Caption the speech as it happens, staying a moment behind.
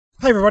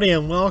everybody,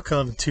 and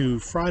welcome to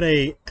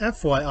Friday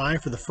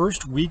FYI for the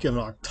first week of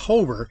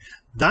October.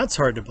 That's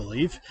hard to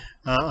believe.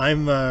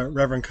 I'm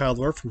Reverend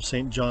Kyle.dore from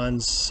St.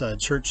 John's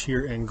Church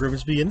here in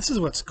Grimsby, and this is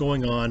what's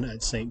going on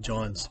at St.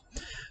 John's.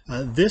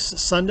 This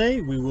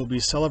Sunday we will be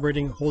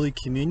celebrating Holy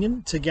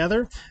Communion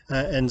together,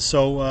 and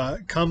so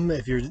come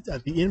if you're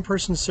at the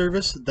in-person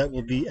service. That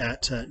will be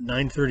at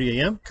 9:30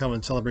 a.m. Come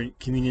and celebrate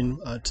communion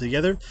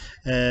together.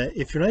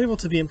 If you're not able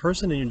to be in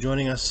person and you're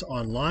joining us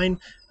online,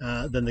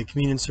 then the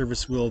communion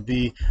service will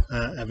be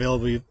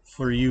available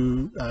for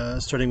you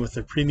starting with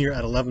the premiere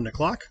at 11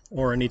 o'clock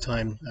or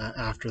anytime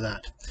after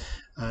that.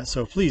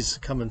 So please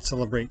come and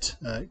celebrate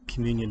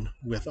communion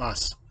with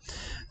us.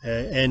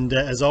 And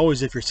as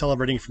always, if you're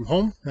celebrating from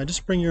home,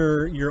 just bring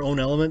your own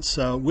elements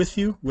with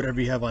you, whatever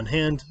you have on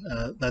hand.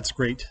 That's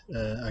great,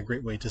 a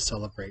great way to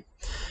celebrate.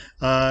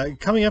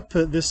 Coming up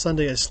this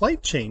Sunday, a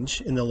slight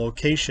change in the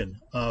location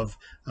of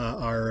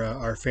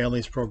our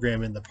families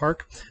program in the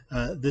park.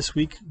 This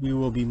week we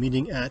will be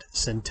meeting at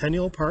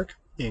Centennial Park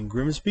in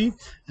Grimsby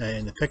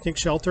in the picnic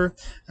shelter.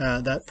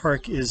 That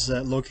park is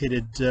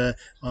located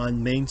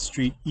on Main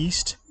Street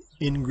East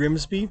in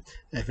Grimsby.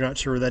 If you're not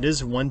sure where that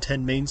is,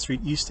 110 Main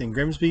Street East in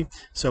Grimsby.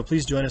 So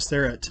please join us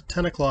there at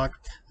 10 o'clock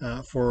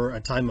for a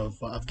time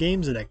of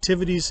games and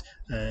activities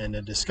and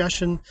a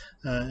discussion.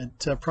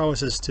 It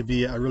promises to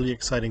be a really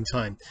exciting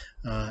time,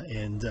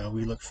 and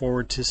we look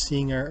forward to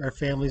seeing our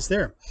families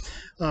there.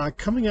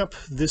 Coming up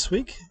this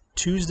week,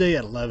 Tuesday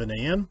at 11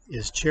 a.m.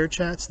 is Chair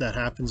Chats. That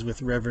happens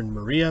with Reverend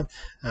Maria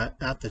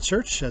at the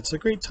church. It's a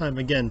great time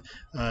again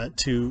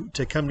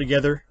to come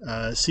together,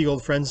 see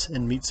old friends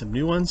and meet some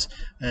new ones.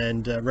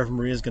 And Reverend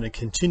Maria is going to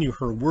continue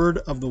her Word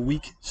of the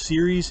Week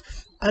series.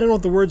 I don't know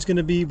what the word's going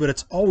to be, but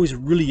it's always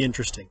really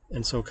interesting.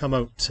 And so come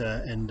out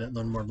and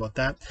learn more about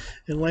that.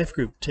 And Life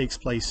Group takes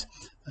place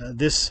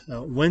this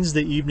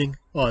Wednesday evening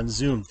on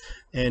Zoom.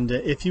 And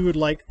if you would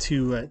like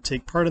to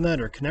take part in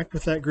that or connect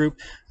with that group,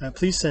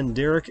 please send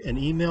Derek an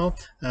email.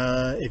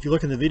 If you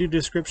look in the video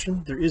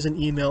description, there is an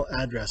email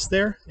address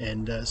there,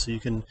 and so you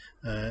can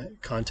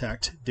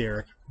contact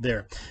Derek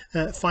there.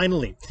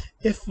 Finally,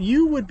 if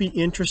you would be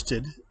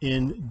interested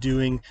in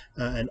doing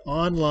an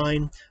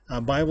online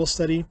Bible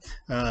study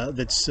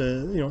that's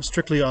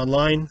strictly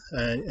online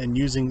and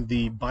using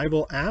the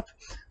Bible app,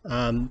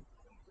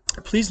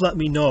 please let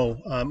me know.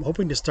 I'm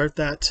hoping to start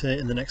that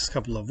in the next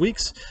couple of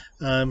weeks,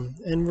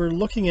 and we're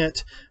looking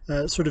at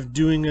sort of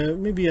doing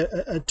maybe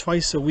a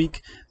twice a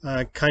week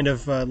kind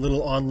of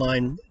little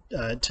online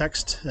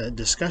text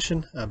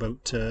discussion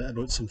about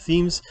some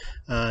themes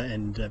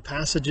and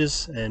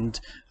passages. And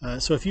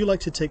so if you'd like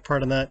to take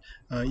part in that,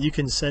 you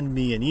can send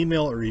me an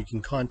email or you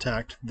can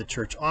contact the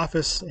church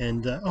office,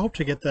 and I hope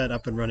to get that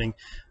up and running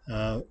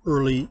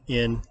early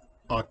in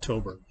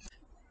October.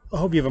 I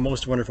hope you have a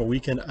most wonderful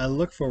weekend. I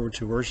look forward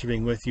to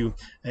worshiping with you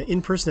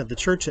in person at the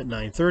church at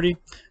 9:30,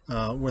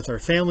 with our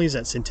families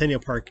at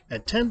Centennial Park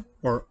at 10,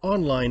 or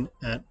online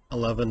at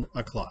 11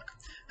 o'clock.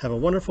 Have a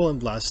wonderful and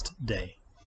blessed day.